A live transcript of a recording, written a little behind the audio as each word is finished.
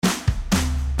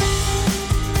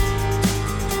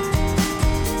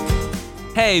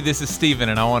Hey, this is Stephen,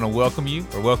 and I want to welcome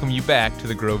you back to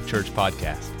the Grove Church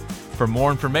Podcast. For more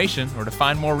information or to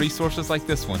find more resources like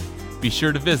this one, be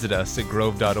sure to visit us at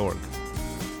grove.org.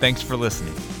 Thanks for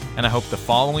listening, and I hope the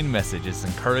following message is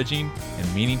encouraging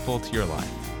and meaningful to your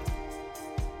life.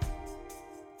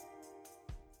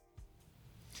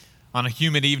 On a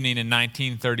humid evening in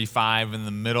 1935 in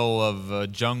the middle of a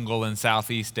jungle in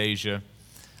Southeast Asia,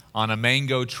 on a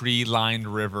mango tree-lined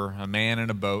river, a man in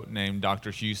a boat named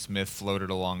Dr. Hugh Smith floated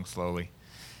along slowly.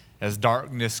 As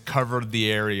darkness covered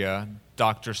the area,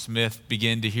 Dr. Smith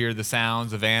began to hear the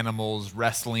sounds of animals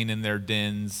wrestling in their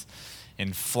dens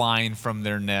and flying from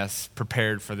their nests,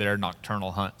 prepared for their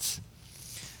nocturnal hunts.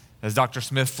 As Dr.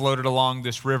 Smith floated along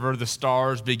this river, the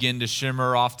stars began to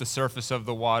shimmer off the surface of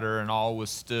the water, and all was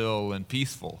still and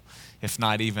peaceful, if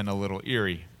not even a little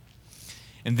eerie.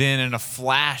 And then in a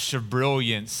flash of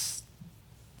brilliance,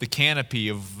 the canopy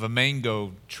of a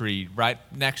mango tree right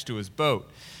next to his boat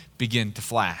began to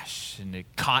flash. And it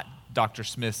caught Dr.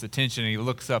 Smith's attention, and he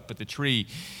looks up at the tree.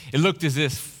 It looked as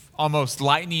if almost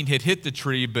lightning had hit the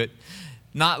tree, but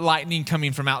not lightning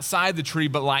coming from outside the tree,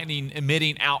 but lightning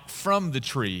emitting out from the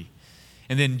tree.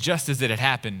 And then just as it had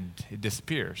happened, it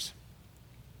disappears.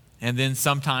 And then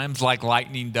sometimes, like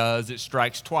lightning does, it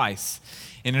strikes twice.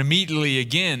 And immediately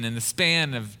again, in the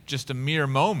span of just a mere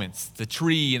moments, the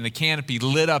tree and the canopy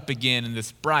lit up again in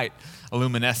this bright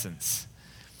luminescence.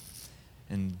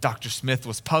 And Dr. Smith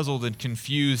was puzzled and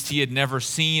confused. He had never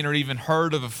seen or even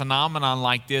heard of a phenomenon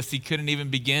like this. He couldn't even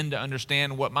begin to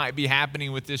understand what might be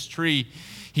happening with this tree.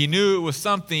 He knew it was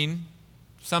something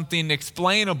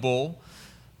explainable,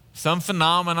 some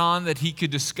phenomenon that he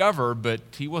could discover, but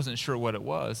he wasn't sure what it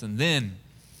was. And then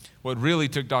what really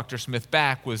took Dr. Smith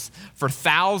back was for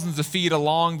thousands of feet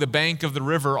along the bank of the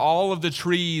river, all of the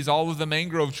trees, all of the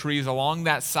mangrove trees along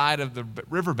that side of the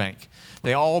riverbank,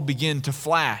 they all begin to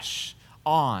flash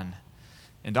on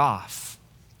and off,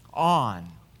 on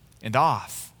and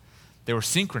off. They were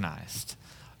synchronized.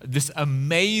 This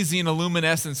amazing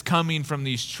luminescence coming from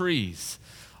these trees,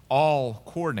 all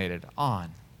coordinated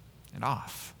on and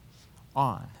off,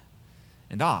 on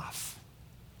and off.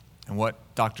 And what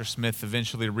Dr. Smith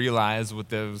eventually realized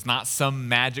was not some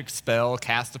magic spell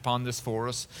cast upon this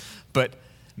forest, but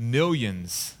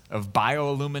millions of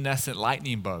bioluminescent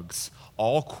lightning bugs,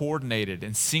 all coordinated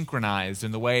and synchronized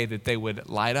in the way that they would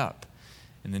light up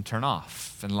and then turn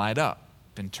off and light up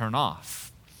and turn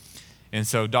off. And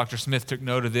so Dr. Smith took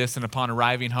note of this, and upon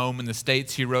arriving home in the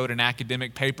States, he wrote an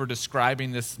academic paper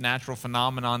describing this natural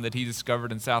phenomenon that he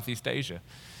discovered in Southeast Asia.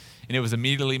 And it was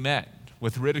immediately met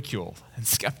with ridicule and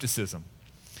skepticism.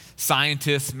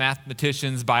 Scientists,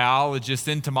 mathematicians, biologists,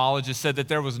 entomologists said that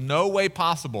there was no way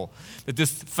possible that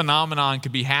this phenomenon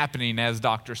could be happening as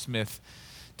Dr. Smith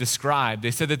described. They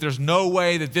said that there's no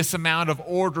way that this amount of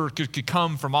order could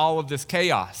come from all of this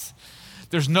chaos.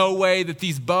 There's no way that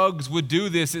these bugs would do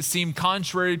this. It seemed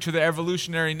contrary to their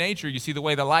evolutionary nature. You see, the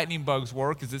way the lightning bugs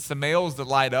work is it's the males that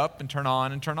light up and turn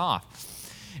on and turn off.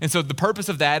 And so the purpose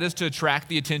of that is to attract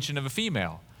the attention of a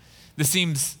female. This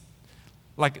seems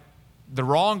like the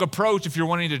wrong approach if you're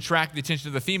wanting to attract the attention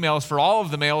of the females, for all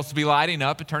of the males to be lighting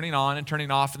up and turning on and turning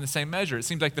off in the same measure. It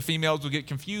seems like the females will get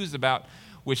confused about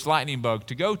which lightning bug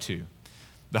to go to.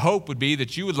 The hope would be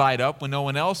that you would light up when no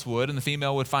one else would, and the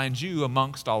female would find you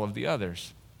amongst all of the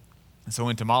others. And so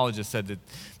entomologists said that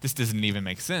this doesn't even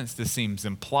make sense. This seems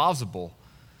implausible.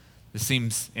 This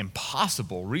seems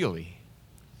impossible, really.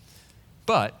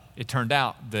 But it turned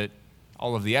out that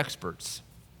all of the experts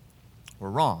were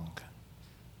wrong.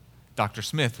 Dr.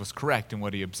 Smith was correct in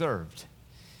what he observed.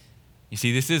 You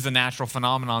see, this is a natural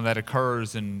phenomenon that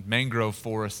occurs in mangrove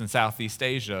forests in Southeast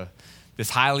Asia. This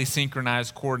highly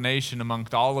synchronized coordination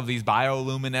amongst all of these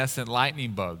bioluminescent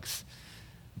lightning bugs.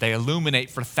 They illuminate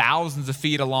for thousands of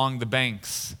feet along the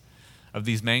banks of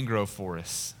these mangrove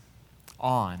forests,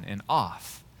 on and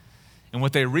off. And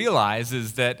what they realize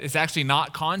is that it's actually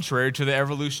not contrary to the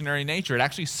evolutionary nature. It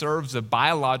actually serves a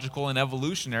biological and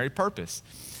evolutionary purpose.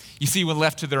 You see, when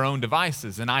left to their own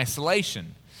devices in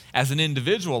isolation, as an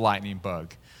individual lightning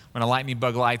bug, when a lightning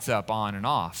bug lights up on and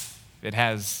off, it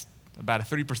has about a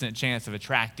 30% chance of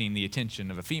attracting the attention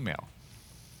of a female.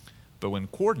 But when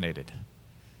coordinated,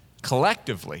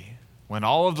 collectively, when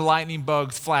all of the lightning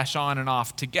bugs flash on and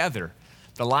off together,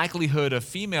 the likelihood of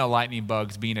female lightning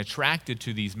bugs being attracted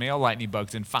to these male lightning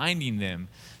bugs and finding them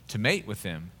to mate with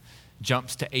them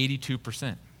jumps to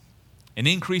 82%. An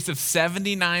increase of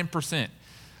 79%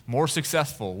 more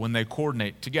successful when they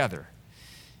coordinate together.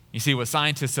 You see, what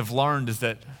scientists have learned is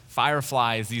that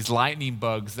fireflies, these lightning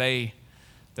bugs, they're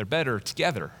better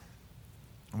together.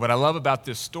 And what I love about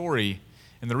this story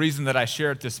And the reason that I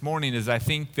share it this morning is I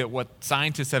think that what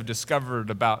scientists have discovered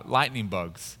about lightning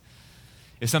bugs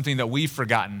is something that we've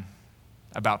forgotten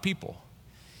about people.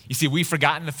 You see, we've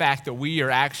forgotten the fact that we are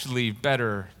actually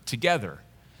better together.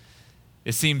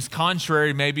 It seems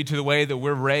contrary maybe to the way that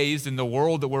we're raised in the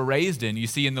world that we're raised in. You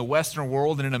see, in the Western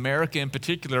world and in America in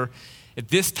particular, at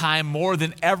this time more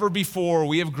than ever before,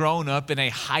 we have grown up in a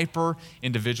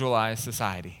hyper-individualized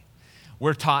society.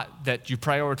 We're taught that you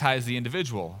prioritize the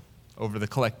individual over the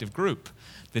collective group.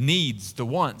 The needs, the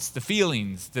wants, the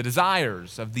feelings, the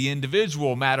desires of the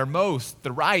individual matter most,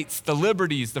 the rights, the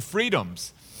liberties, the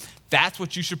freedoms. That's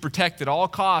what you should protect at all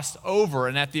costs over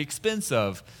and at the expense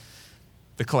of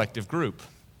the collective group.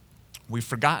 We've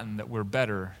forgotten that we're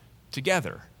better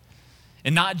together.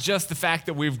 And not just the fact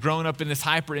that we've grown up in this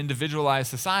hyper-individualized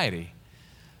society,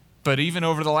 but even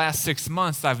over the last 6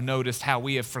 months, I've noticed how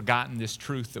we have forgotten this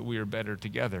truth that we are better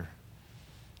together.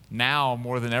 Now,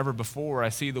 more than ever before, I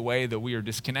see the way that we are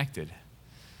disconnected,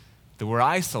 that we're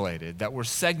isolated, that we're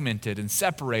segmented and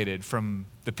separated from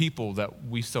the people that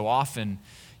we so often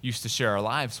used to share our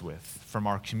lives with, from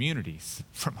our communities,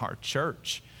 from our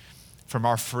church, from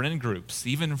our friend groups,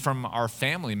 even from our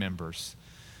family members.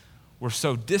 We're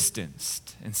so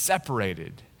distanced and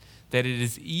separated that it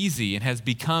is easy and has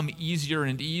become easier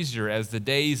and easier as the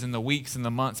days and the weeks and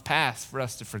the months pass for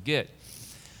us to forget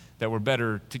that we're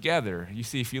better together. You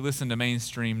see, if you listen to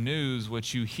mainstream news,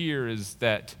 what you hear is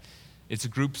that it's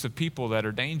groups of people that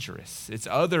are dangerous. It's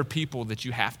other people that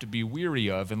you have to be weary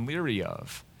of and leery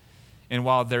of. And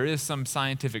while there is some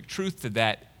scientific truth to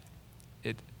that,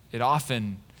 it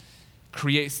often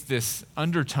creates this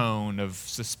undertone of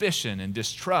suspicion and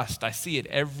distrust. I see it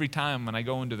every time when I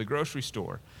go into the grocery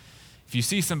store. If you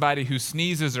see somebody who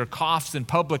sneezes or coughs in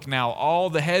public now, all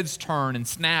the heads turn and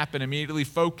snap and immediately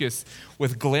focus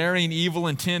with glaring evil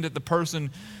intent at the person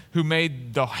who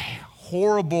made the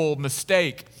horrible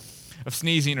mistake of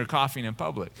sneezing or coughing in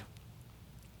public.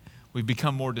 We've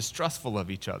become more distrustful of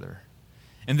each other.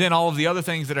 And then all of the other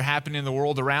things that are happening in the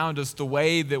world around us, the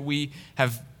way that we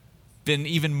have been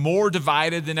even more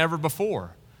divided than ever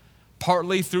before,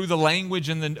 partly through the language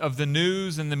of the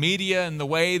news and the media and the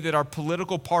way that our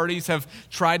political parties have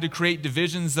tried to create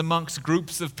divisions amongst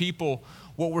groups of people.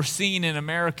 What we're seeing in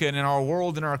America and in our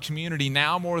world and our community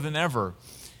now more than ever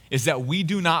is that we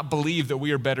do not believe that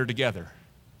we are better together.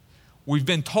 We've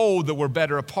been told that we're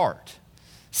better apart,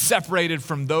 separated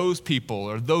from those people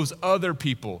or those other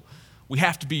people. We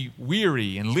have to be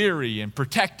weary and leery and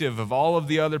protective of all of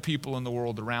the other people in the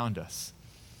world around us.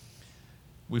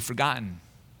 We've forgotten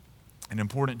an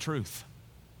important truth,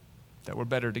 that we're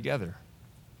better together.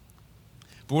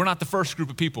 But we're not the first group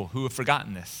of people who have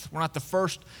forgotten this. We're not the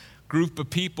first group of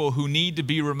people who need to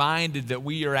be reminded that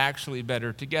we are actually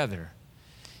better together.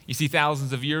 You see,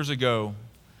 thousands of years ago,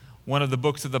 one of the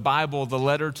books of the Bible, the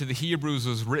letter to the Hebrews,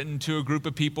 was written to a group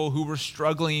of people who were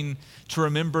struggling to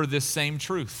remember this same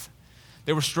truth.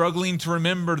 They were struggling to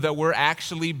remember that we're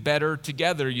actually better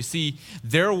together. You see,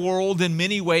 their world in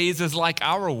many ways is like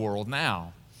our world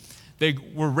now. They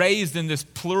were raised in this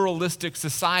pluralistic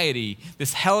society,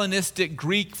 this Hellenistic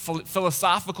Greek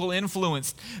philosophical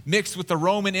influence mixed with the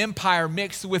Roman Empire,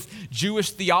 mixed with Jewish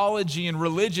theology and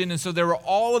religion. And so there were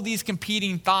all of these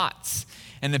competing thoughts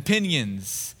and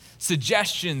opinions,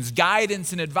 suggestions,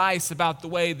 guidance, and advice about the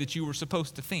way that you were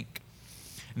supposed to think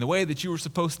and the way that you were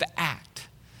supposed to act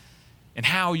and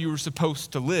how you were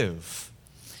supposed to live.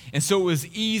 And so it was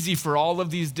easy for all of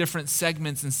these different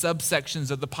segments and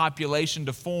subsections of the population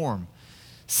to form,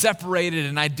 separated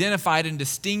and identified and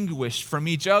distinguished from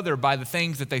each other by the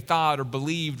things that they thought or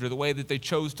believed or the way that they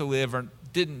chose to live or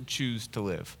didn't choose to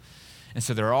live. And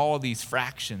so there are all these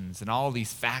fractions and all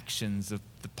these factions of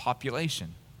the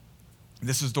population.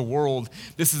 This is the world,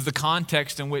 this is the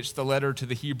context in which the letter to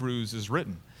the Hebrews is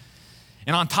written.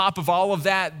 And on top of all of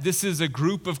that, this is a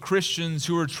group of Christians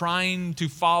who are trying to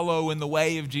follow in the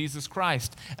way of Jesus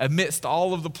Christ amidst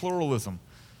all of the pluralism.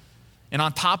 And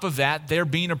on top of that, they're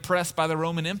being oppressed by the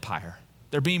Roman Empire.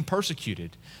 They're being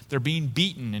persecuted. They're being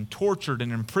beaten and tortured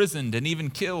and imprisoned and even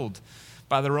killed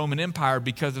by the Roman Empire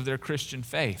because of their Christian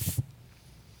faith.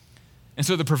 And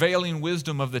so the prevailing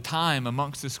wisdom of the time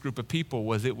amongst this group of people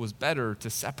was it was better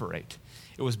to separate.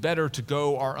 It was better to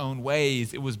go our own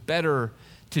ways. It was better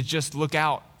to just look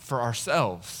out for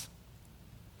ourselves.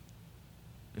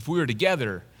 If we were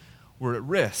together, we're at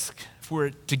risk. If we're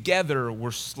together,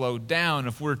 we're slowed down.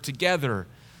 If we're together,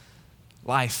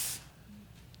 life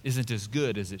isn't as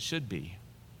good as it should be.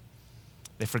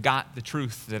 They forgot the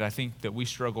truth that I think that we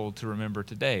struggle to remember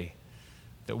today,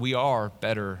 that we are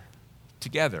better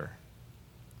together.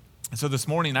 And so this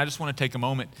morning, I just want to take a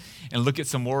moment and look at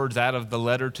some words out of the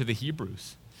letter to the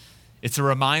Hebrews. It's a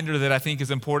reminder that I think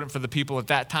is important for the people at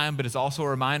that time, but it's also a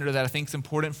reminder that I think is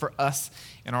important for us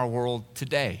in our world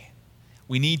today.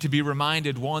 We need to be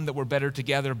reminded, one, that we're better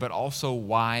together, but also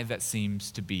why that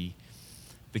seems to be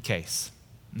the case.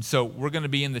 And so we're going to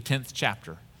be in the 10th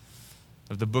chapter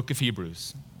of the book of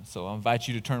Hebrews. So I'll invite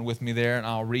you to turn with me there, and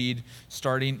I'll read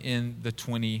starting in the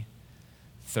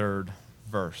 23rd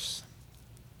verse.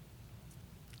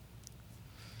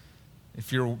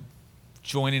 If you're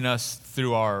joining us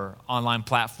through our online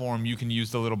platform, you can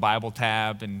use the little Bible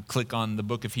tab and click on the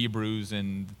book of Hebrews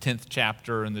and the 10th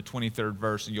chapter and the 23rd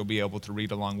verse, and you'll be able to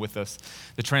read along with us.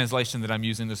 The translation that I'm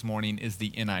using this morning is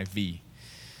the NIV.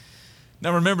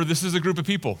 Now remember, this is a group of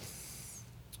people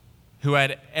who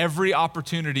had every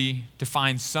opportunity to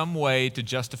find some way to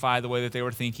justify the way that they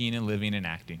were thinking and living and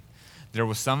acting. There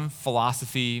was some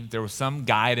philosophy, there was some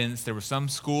guidance, there was some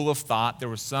school of thought, there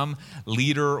was some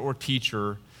leader or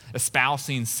teacher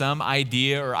espousing some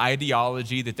idea or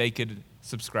ideology that they could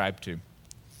subscribe to.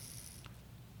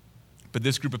 But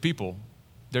this group of people,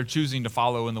 they're choosing to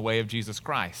follow in the way of Jesus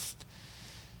Christ.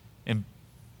 And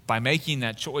by making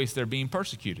that choice, they're being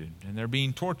persecuted and they're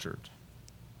being tortured.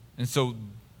 And so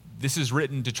this is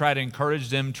written to try to encourage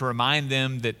them, to remind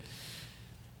them that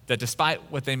despite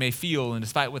what they may feel and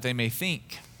despite what they may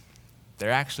think,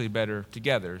 they're actually better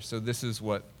together. So this is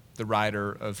what the writer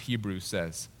of Hebrews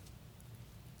says.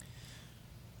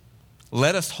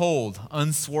 Let us hold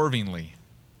unswervingly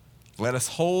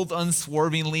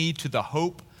to the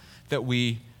hope that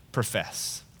we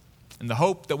profess. And the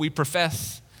hope that we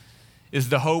profess is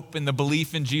the hope and the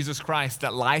belief in Jesus Christ,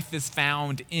 that life is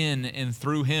found in and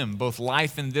through him, both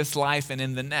life in this life and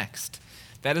in the next.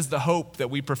 That is the hope that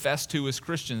we profess to as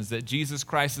Christians, that Jesus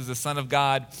Christ is the Son of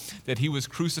God, that he was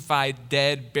crucified,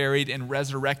 dead, buried, and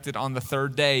resurrected on the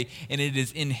third day. And it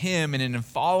is in him and in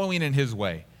following in his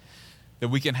way that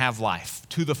we can have life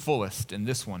to the fullest in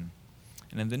this one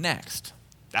and in the next.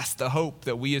 That's the hope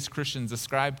that we as Christians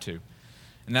ascribe to.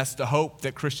 And that's the hope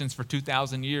that Christians for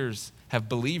 2,000 years have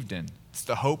believed in. It's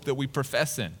the hope that we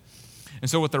profess in. And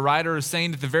so what the writer is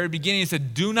saying at the very beginning, he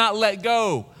said, do not let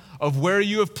go of where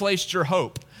you have placed your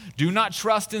hope. Do not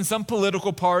trust in some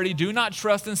political party. Do not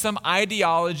trust in some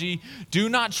ideology. Do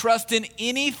not trust in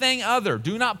anything other.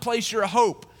 Do not place your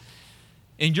hope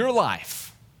in your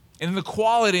life, in the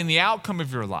quality and the outcome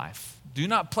of your life. Do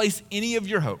not place any of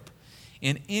your hope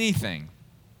in anything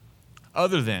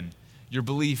other than your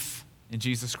belief in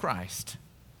Jesus Christ.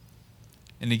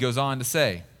 And he goes on to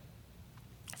say,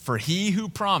 for he who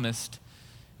promised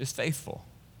is faithful.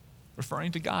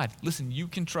 Referring to God. Listen, you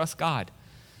can trust God.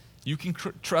 You can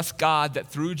trust God that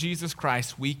through Jesus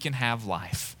Christ we can have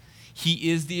life. He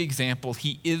is the example.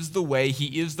 He is the way.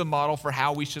 He is the model for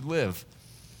how we should live.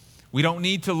 We don't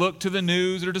need to look to the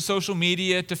news or to social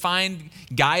media to find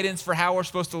guidance for how we're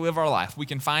supposed to live our life. We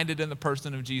can find it in the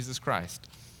person of Jesus Christ.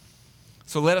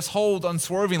 So let us hold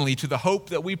unswervingly to the hope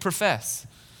that we profess.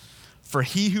 For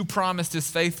he who promised is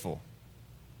faithful.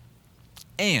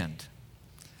 And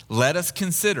let us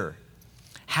consider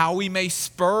how we may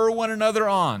spur one another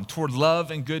on toward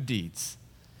love and good deeds.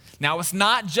 Now, it's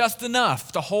not just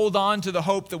enough to hold on to the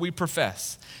hope that we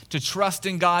profess, to trust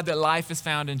in God that life is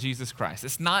found in Jesus Christ.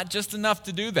 It's not just enough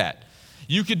to do that.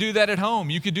 You could do that at home.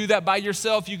 You could do that by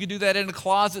yourself. You could do that in a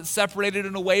closet, separated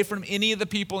and away from any of the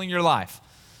people in your life.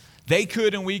 They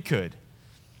could and we could.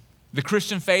 The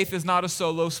Christian faith is not a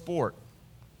solo sport.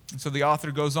 And so the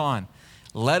author goes on,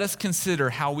 let us consider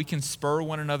how we can spur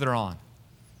one another on.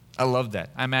 I love that.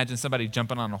 I imagine somebody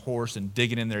jumping on a horse and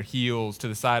digging in their heels to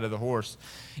the side of the horse,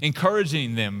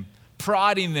 encouraging them,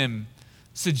 prodding them,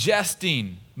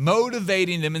 suggesting,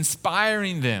 motivating them,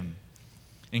 inspiring them,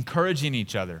 encouraging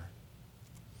each other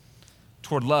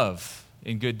toward love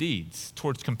and good deeds,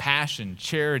 towards compassion,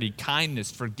 charity, kindness,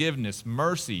 forgiveness,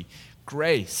 mercy,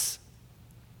 grace,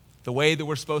 the way that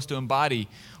we're supposed to embody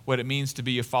what it means to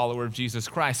be a follower of Jesus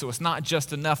Christ. So it's not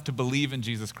just enough to believe in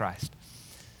Jesus Christ.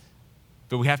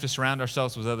 But we have to surround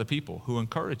ourselves with other people who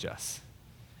encourage us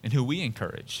and who we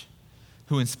encourage,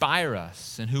 who inspire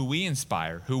us and who we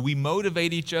inspire, who we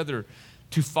motivate each other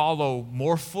to follow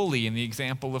more fully in the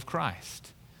example of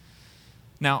Christ.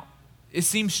 Now, it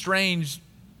seems strange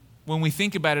when we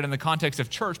think about it in the context of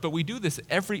church, but we do this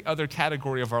every other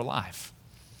category of our life.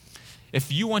 If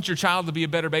you want your child to be a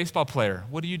better baseball player,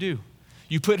 what do?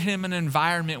 You put him in an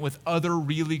environment with other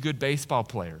really good baseball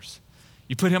players.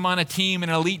 You put him on a team, an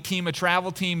elite team, a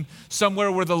travel team, somewhere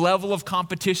where the level of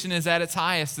competition is at its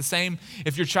highest. The same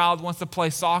if your child wants to play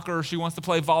soccer or she wants to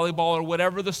play volleyball or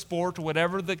whatever the sport or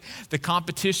whatever the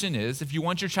competition is. If you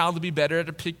want your child to be better at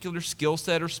a particular skill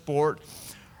set or sport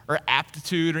or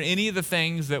aptitude or any of the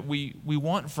things that we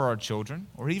want for our children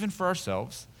or even for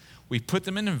ourselves, we put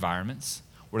them in environments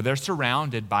where they're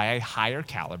surrounded by a higher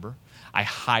caliber, a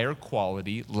higher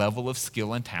quality level of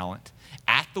skill and talent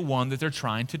at the one that they're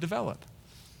trying to develop.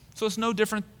 So it's no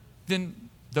different than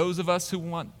those of us who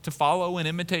want to follow and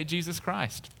imitate Jesus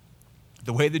Christ.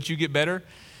 The way that you get better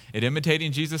at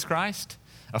imitating Jesus Christ,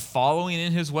 of following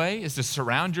in his way, is to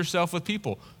surround yourself with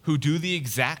people who do the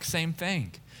exact same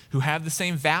thing, who have the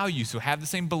same values, who have the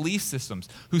same belief systems,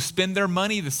 who spend their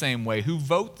money the same way, who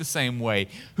vote the same way,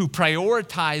 who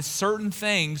prioritize certain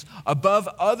things above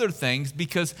other things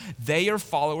because they are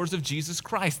followers of Jesus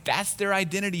Christ. That's their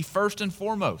identity first and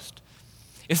foremost.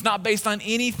 It's not based on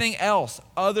anything else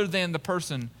other than the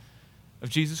person of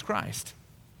Jesus Christ.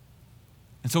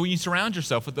 And so when you surround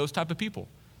yourself with those type of people,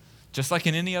 just like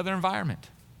in any other environment,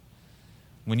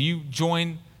 when you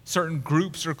join certain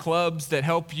groups or clubs that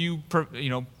help you,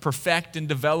 perfect and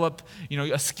develop,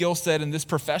 a skill set in this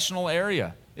professional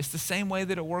area, it's the same way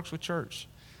that it works with church.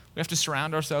 We have to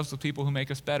surround ourselves with people who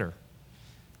make us better.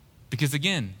 Because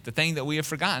again, the thing that we have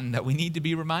forgotten that we need to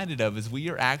be reminded of is we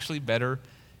are actually better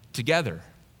together.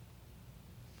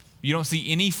 You don't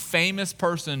see any famous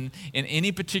person in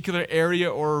any particular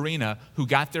area or arena who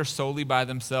got there solely by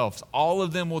themselves. All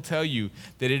of them will tell you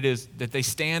that they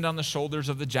stand on the shoulders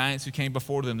of the giants who came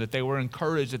before them, that they were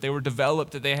encouraged, that they were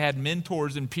developed, that they had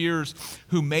mentors and peers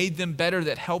who made them better,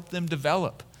 that helped them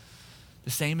develop.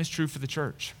 The same is true for the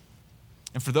church.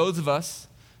 And for those of us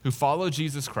who follow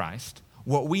Jesus Christ,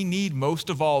 what we need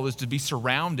most of all is to be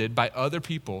surrounded by other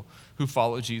people who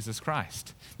follow Jesus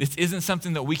Christ. This isn't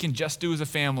something that we can just do as a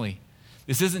family.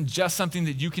 This isn't just something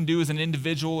that you can do as an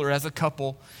individual or as a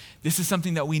couple. This is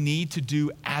something that we need to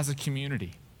do as a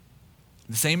community.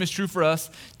 The same is true for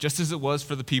us, just as it was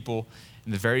for the people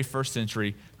in the very first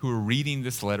century who were reading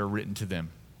this letter written to them.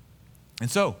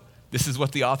 And so, this is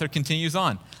what the author continues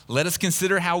on. Let us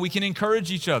consider how we can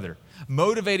encourage each other,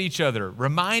 motivate each other,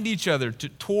 remind each other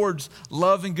towards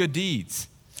love and good deeds,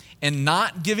 and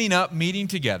not giving up meeting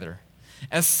together,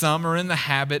 as some are in the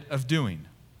habit of doing.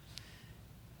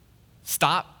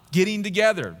 Stop getting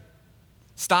together.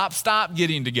 Stop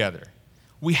getting together.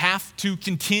 We have to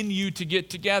continue to get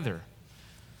together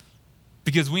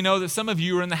because we know that some of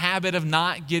you are in the habit of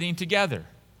not getting together.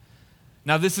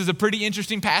 Now, this is a pretty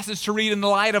interesting passage to read in the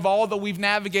light of all that we've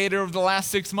navigated over the last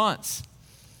 6 months.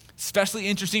 Especially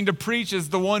interesting to preach as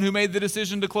the one who made the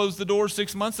decision to close the door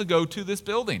 6 months ago to this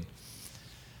building.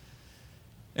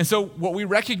 And so what we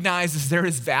recognize is there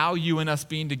is value in us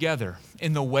being together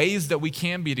in the ways that we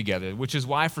can be together, which is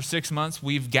why for 6 months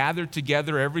we've gathered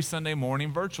together every Sunday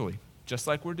morning virtually, just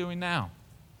like we're doing now.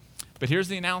 But here's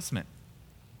the announcement.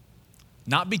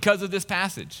 Not because of this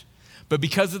passage, but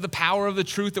because of the power of the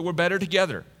truth that we're better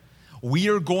together, we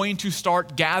are going to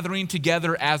start gathering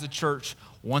together as a church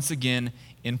once again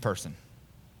in person.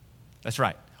 That's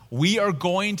right. We are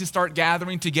going to start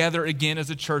gathering together again as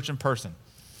a church in person.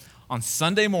 On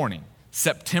Sunday morning,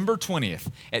 September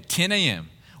 20th at 10 a.m.,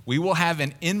 we will have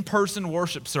an in-person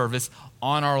worship service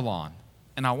on our lawn,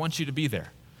 and I want you to be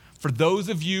there. For those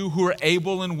of you who are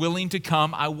able and willing to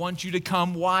come, I want you to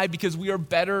come. Why? Because we are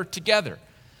better together.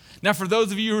 Now, for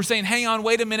those of you who are saying, hang on,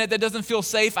 wait a minute, that doesn't feel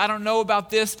safe. I don't know about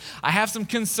this. I have some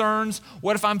concerns.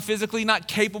 What if I'm physically not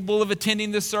capable of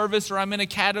attending this service, or I'm in a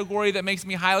category that makes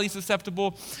me highly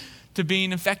susceptible to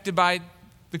being infected by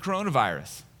the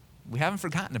coronavirus? We haven't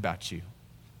forgotten about you.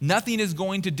 Nothing is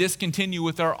going to discontinue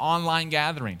with our online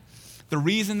gathering. The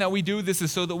reason that we do this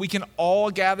is so that we can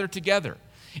all gather together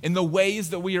in the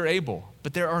ways that we are able.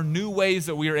 But there are new ways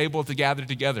that we are able to gather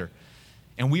together.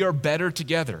 And we are better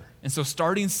together. And so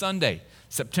starting Sunday,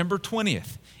 September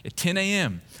 20th at 10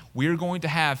 a.m., we are going to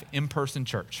have in-person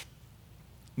church.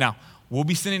 Now, we'll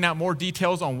be sending out more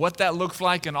details on what that looks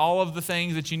like and all of the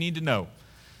things that you need to know.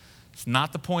 It's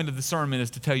not the point of the sermon is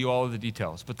to tell you all of the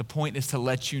details, but the point is to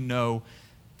let you know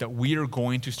that we are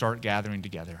going to start gathering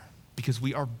together because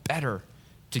we are better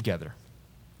together.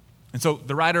 And so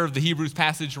the writer of the Hebrews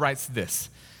passage writes this: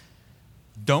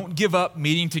 don't give up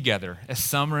meeting together as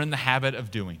some are in the habit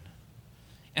of doing.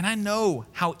 And I know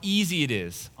how easy it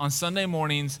is on Sunday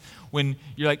mornings when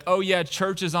you're like, oh yeah,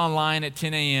 church is online at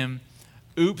 10 a.m.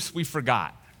 Oops, we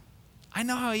forgot. I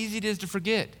know how easy it is to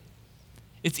forget.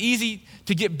 It's easy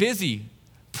to get busy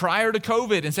prior to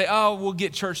COVID and say, oh, we'll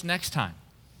get church next time.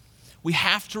 We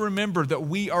have to remember that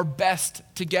we are best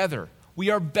together. We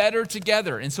are better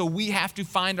together. And so we have to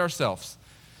find ourselves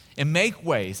and make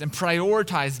ways and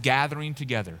prioritize gathering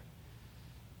together.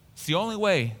 It's the only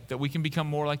way that we can become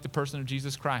more like the person of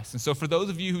Jesus Christ. And so for those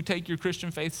of you who take your Christian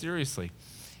faith seriously,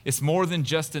 it's more than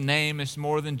just a name. It's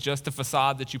more than just a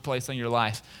facade that you place on your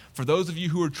life. For those of you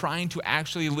who are trying to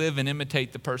actually live and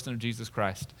imitate the person of Jesus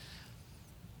Christ,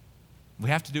 we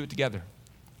have to do it together.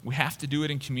 We have to do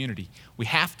it in community. We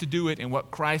have to do it in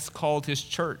what Christ called his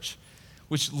church,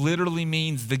 which literally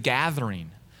means the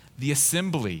gathering, the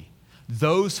assembly,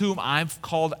 those whom I've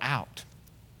called out.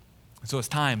 So it's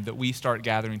time that we start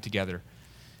gathering together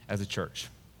as a church.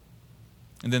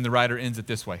 And then the writer ends it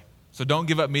this way. So don't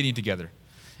give up meeting together,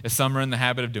 as some are in the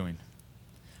habit of doing,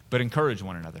 but encourage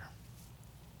one another.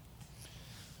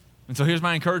 And so here's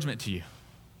my encouragement to you.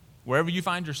 Wherever you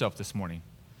find yourself this morning,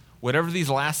 whatever these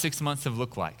last 6 months have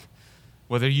looked like,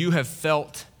 whether you have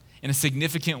felt in a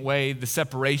significant way the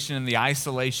separation and the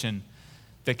isolation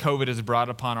that COVID has brought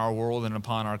upon our world and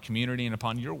upon our community and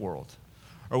upon your world,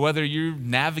 or whether you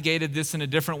navigated this in a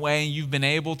different way and you've been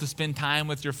able to spend time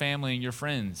with your family and your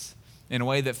friends in a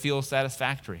way that feels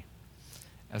satisfactory.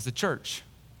 As the church,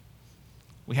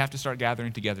 we have to start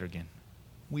gathering together again.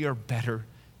 We are better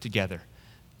together.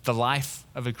 The life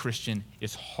of a Christian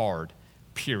is hard,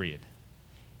 period.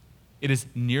 It is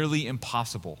nearly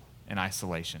impossible in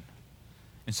isolation.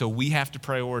 And so we have to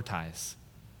prioritize.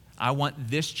 I want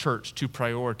this church to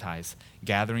prioritize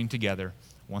gathering together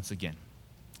once again.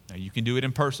 Now, you can do it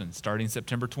in person starting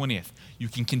September 20th. You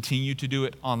can continue to do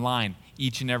it online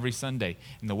each and every Sunday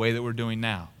in the way that we're doing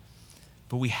now.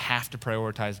 But we have to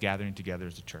prioritize gathering together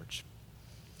as a church.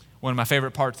 One of my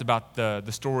favorite parts about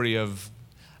the story of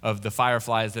the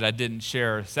fireflies that I didn't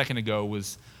share a second ago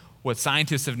was what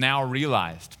scientists have now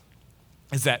realized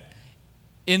is that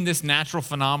in this natural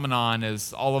phenomenon,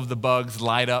 as all of the bugs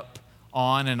light up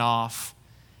on and off,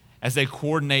 as they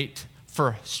coordinate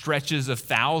for stretches of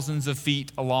thousands of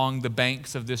feet along the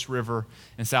banks of this river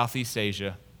in Southeast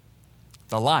Asia,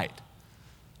 the light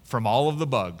from all of the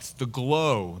bugs, the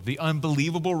glow, the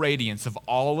unbelievable radiance of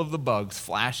all of the bugs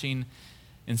flashing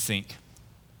in sync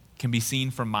can be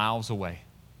seen from miles away.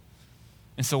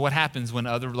 And so what happens when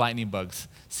other lightning bugs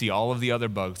see all of the other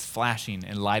bugs flashing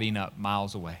and lighting up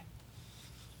miles away?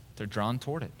 They're drawn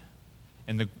toward it.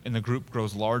 And the group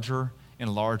grows larger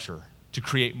and larger to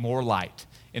create more light,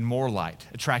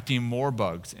 attracting more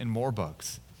bugs and more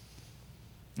bugs.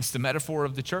 It's the metaphor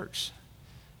of the church.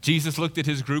 Jesus looked at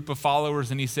his group of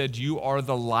followers and he said, "You are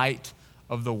the light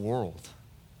of the world."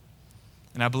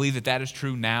 And I believe that that is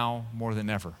true now more than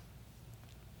ever.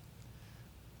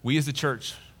 We as a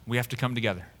church, we have to come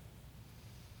together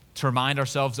to remind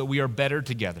ourselves that we are better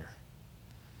together.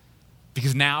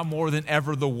 Because now more than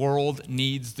ever, the world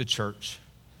needs the church.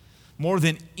 More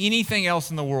than anything else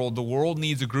in the world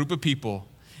needs a group of people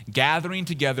gathering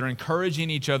together, encouraging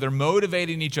each other,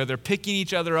 motivating each other, picking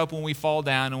each other up when we fall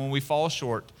down and when we fall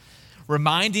short,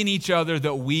 reminding each other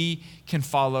that we can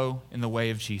follow in the way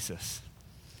of Jesus.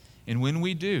 And when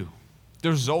we do,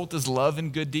 the result is love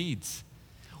and good deeds.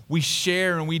 We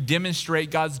share and we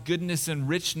demonstrate God's goodness and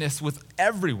richness with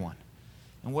everyone.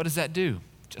 And what does that do?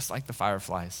 Just like the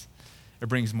fireflies, it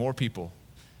brings more people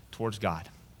towards God.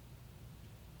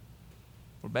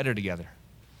 We're better together.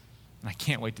 And I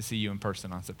can't wait to see you in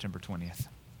person on September 20th.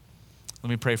 Let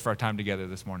me pray for our time together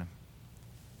this morning.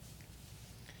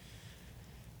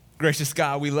 Gracious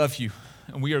God, we love you,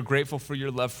 and we are grateful for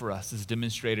your love for us as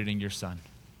demonstrated in your Son.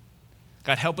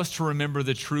 God, help us to remember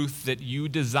the truth that you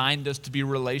designed us to be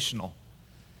relational,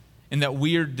 and that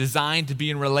we are designed to be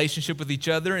in relationship with each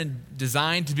other and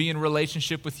designed to be in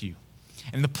relationship with you.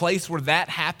 And the place where that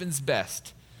happens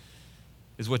best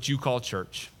is what you call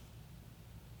church.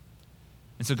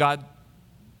 And so, God,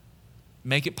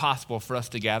 make it possible for us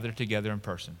to gather together in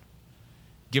person.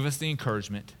 Give us the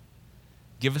encouragement.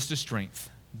 Give us the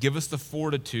strength. Give us the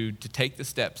fortitude to take the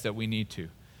steps that we need to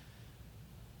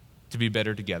be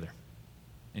better together.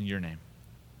 In your name,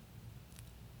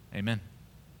 amen.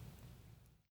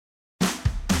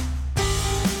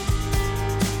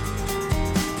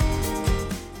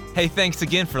 Hey, thanks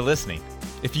again for listening.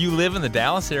 If you live in the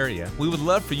Dallas area, we would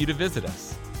love for you to visit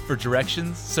us. For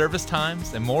directions, service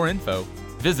times, and more info,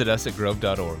 visit us at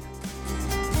grove.org.